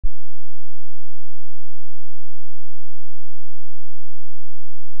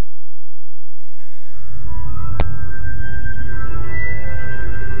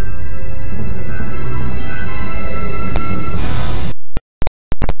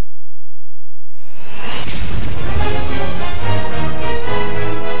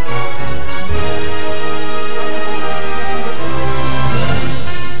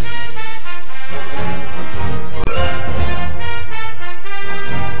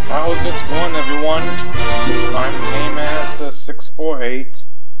How's it going, everyone? I'm GameMaster648,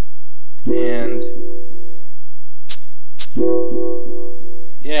 and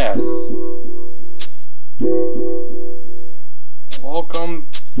yes, welcome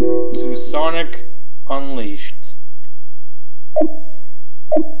to Sonic Unleashed.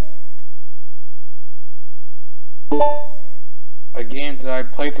 A game that I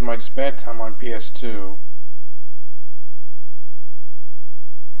played in my spare time on PS2.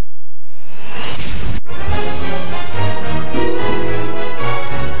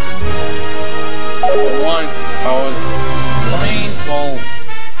 Once I was playing,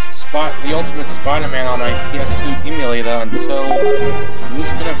 the Ultimate Spider-Man on my PS2 emulator until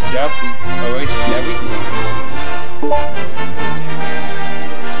Lucid of Death erased everything.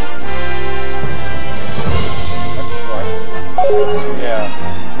 That's right. So yeah.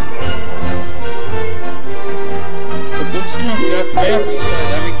 The Lucid of Death may have reset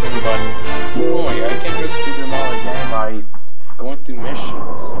everything, but boy, I can't just do them all again by going through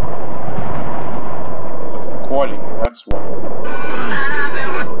missions. With recording, that's what.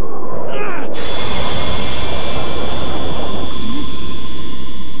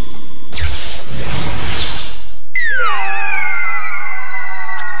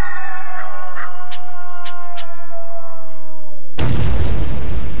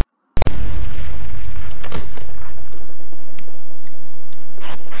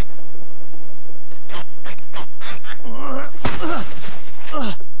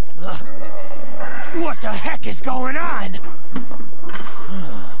 What the heck is going on?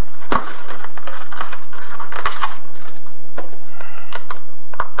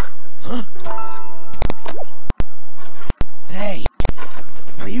 Huh? Hey,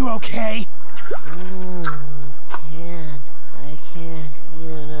 are you okay? I can't eat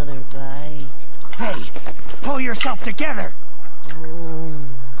another bite. Hey, pull yourself together.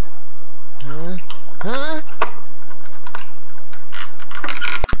 Huh? Huh?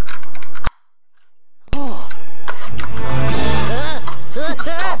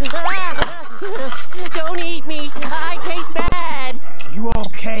 Don't eat me! I taste bad! You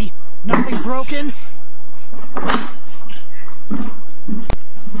okay? Nothing broken?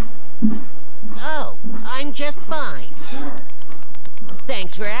 Oh, I'm just fine.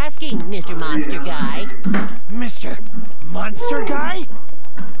 Thanks for asking, Mr. Monster Guy. Mr. Monster Guy?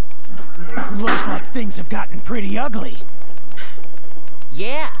 Looks like things have gotten pretty ugly.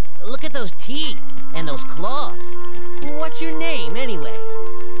 Yeah, look at those teeth and those claws. What's your name, anyway?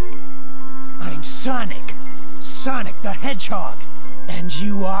 I'm Sonic. Sonic the Hedgehog. And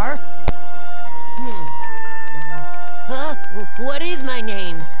you are? What is my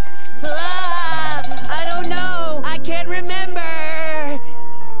name? I don't know! I can't remember!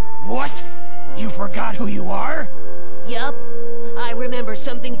 What? You forgot who you are? Yup. I remember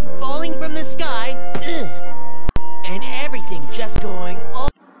something falling from the sky, and everything just going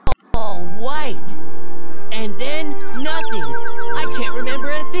all white. And then nothing. I can't remember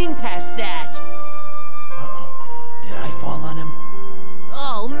a thing past that. Uh-oh. Did I fall on him?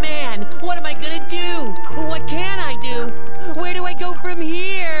 Oh man, what am I gonna do? What can I do? Where do I go from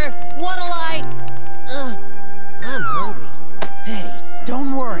here? What'll I... I'm hungry. Hey,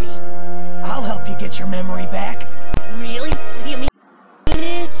 don't worry. I'll help you get your memory back. Really? You mean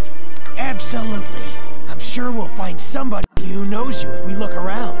it? Absolutely. I'm sure we'll find somebody who knows you if we look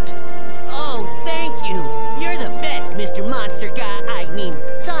around. Oh, thank you. You're the best, Mr. Monster Guy. I mean,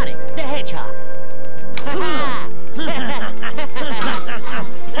 Sonic the Hedgehog.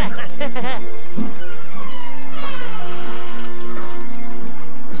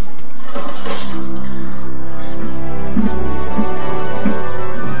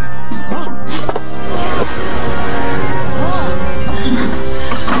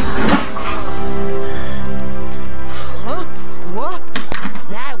 What?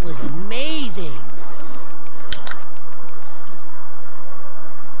 That was amazing.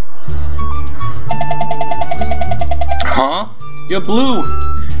 Huh? You're blue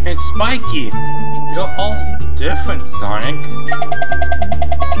and spiky. You're all different, Sonic.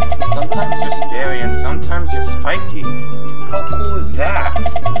 Sometimes you're scary and sometimes you're spiky. How cool is that?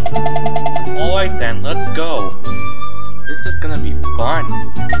 Alright then, let's go. This is gonna be fun.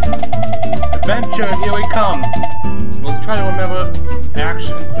 Adventure, here we come. Let's try to remember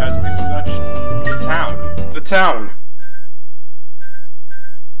actions as we search the town. The town.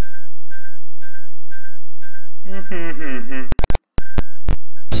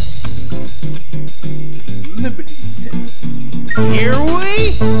 Liberty City. Here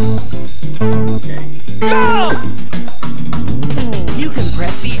we Okay. go! You can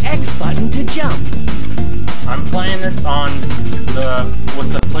press the X button to jump. I'm playing this on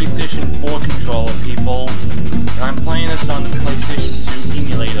with the PlayStation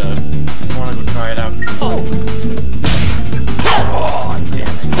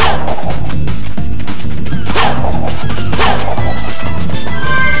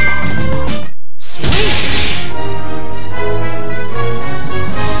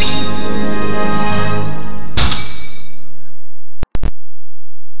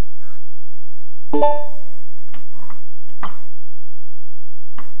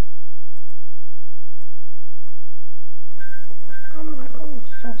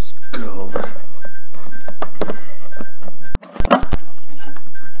Let's go.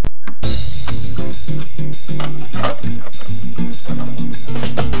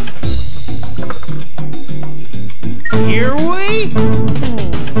 Here we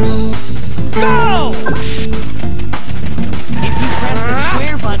go! If you press the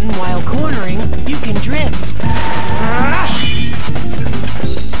square button while cornering, you can drift.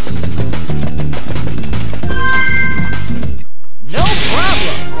 No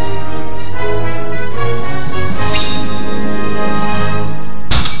problem!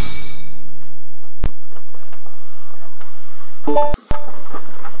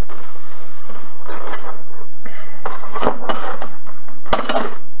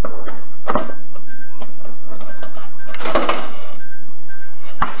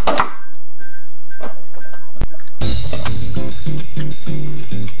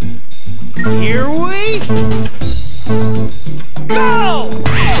 Here we go!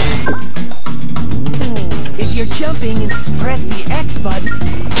 If you're jumping, press the X button.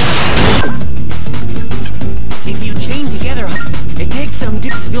 If you chain together, it takes some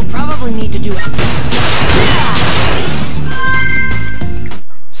you'll probably need to do it.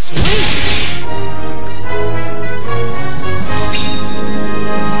 Sweet!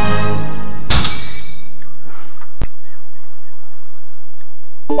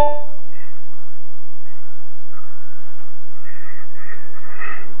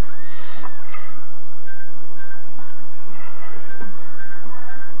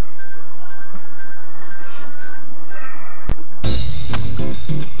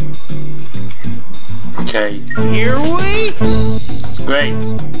 Okay, Here we it's great.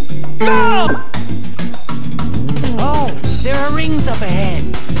 go! Oh, there are rings up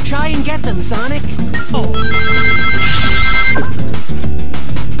ahead. Try and get them, Sonic. Oh,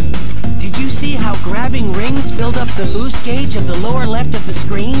 Did you see how grabbing rings filled up the boost gauge of the lower left of the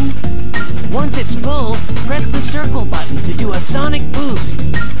screen? Once it's full, press the circle button to do a sonic boost.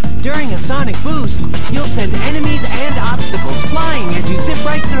 During a sonic boost, you'll send enemies and obstacles flying as you zip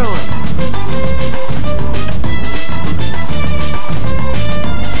right through them.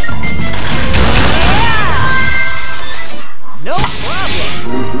 No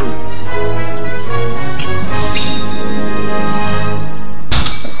problem!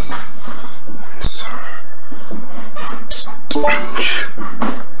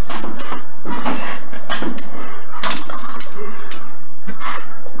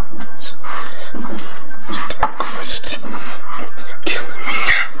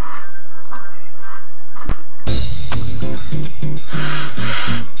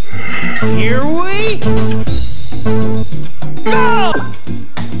 here we go!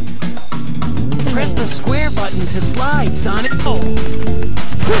 Press the square button to slide, Sonic. Oh,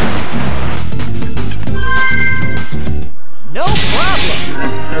 No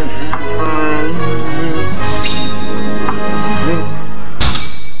problem!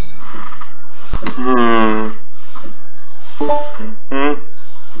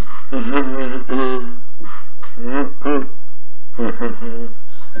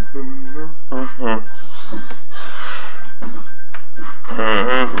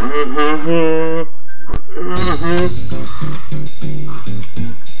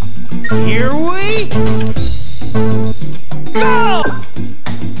 here we go!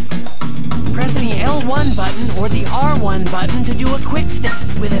 Press the L1 button or the R1 button to do a quick step.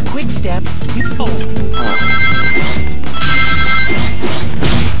 With a quick step, you...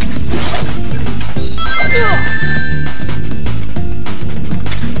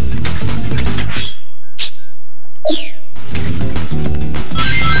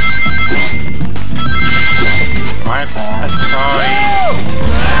 My bad, sorry.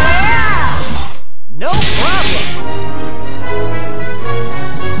 No problem!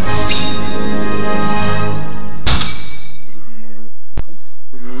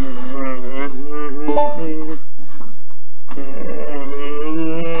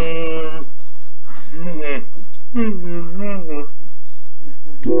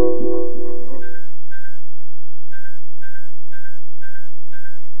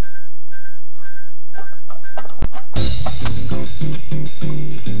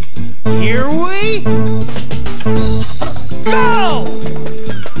 Here we go!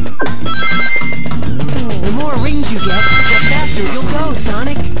 The more rings you get, the faster you'll go,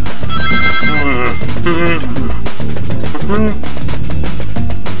 Sonic.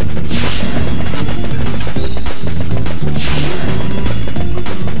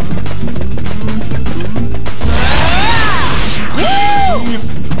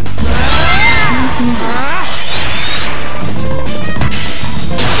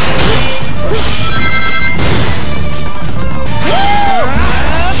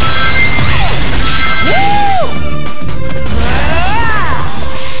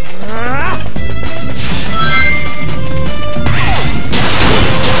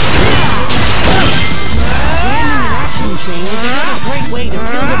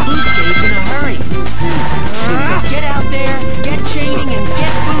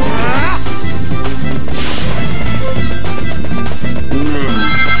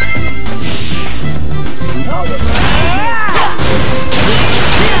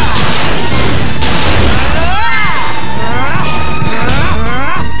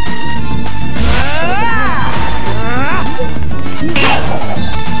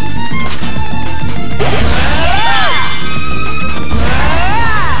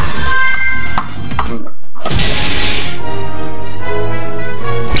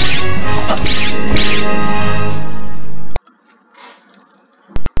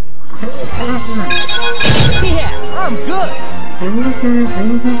 Yeah, I'm good.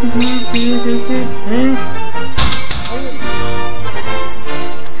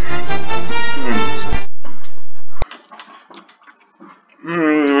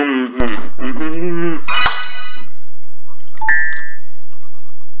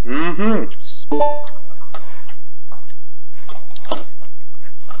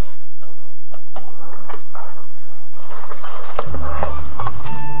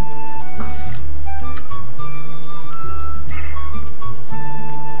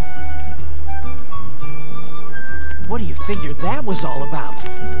 What do you figure that was all about?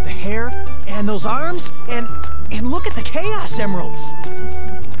 The hair and those arms and look at the Chaos Emeralds.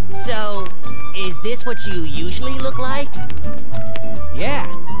 So, is this what you usually look like? Yeah,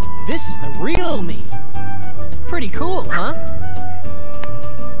 this is the real me. Pretty cool, huh?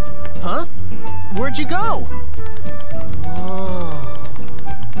 Huh? Where'd you go?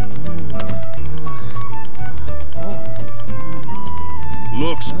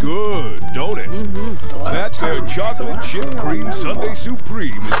 Looks good, don't it? That there chocolate chip cream sundae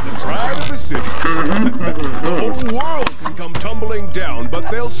supreme is the pride of the city. The whole world can come tumbling down, but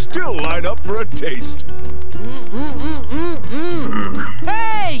they'll still line up for a taste.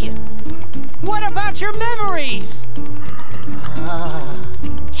 Hey! What about your memories?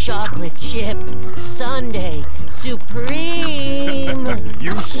 Chocolate chip sundae supreme.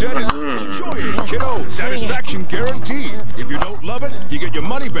 You said it. Enjoy it, kiddo. Satisfaction guaranteed. If you don't love it, you get your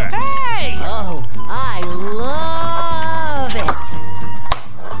money back. Hey! Oh, I love it.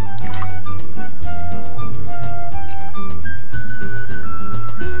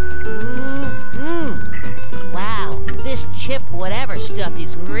 Wow, this chip whatever stuff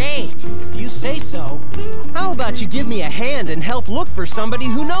is great. If you say so. How about you give me a hand and help look for somebody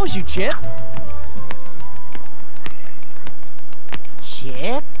who knows you, Chip?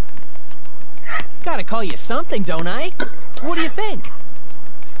 Chip? Gotta call you something, don't I? What do you think?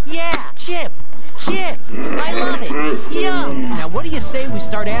 Yeah, Chip. Chip. I love it. Yum. Now what do you say we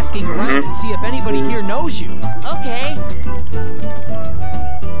start asking around and see if anybody here knows you? Okay.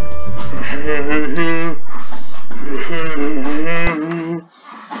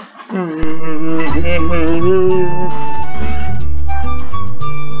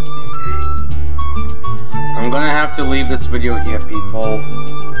 I'm gonna have to leave this video here, people.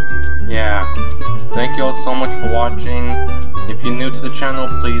 Yeah. Thank you all so much for watching. If you're new to the channel,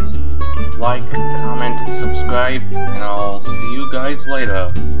 please like, comment, subscribe, and I'll see you guys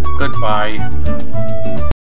later. Goodbye.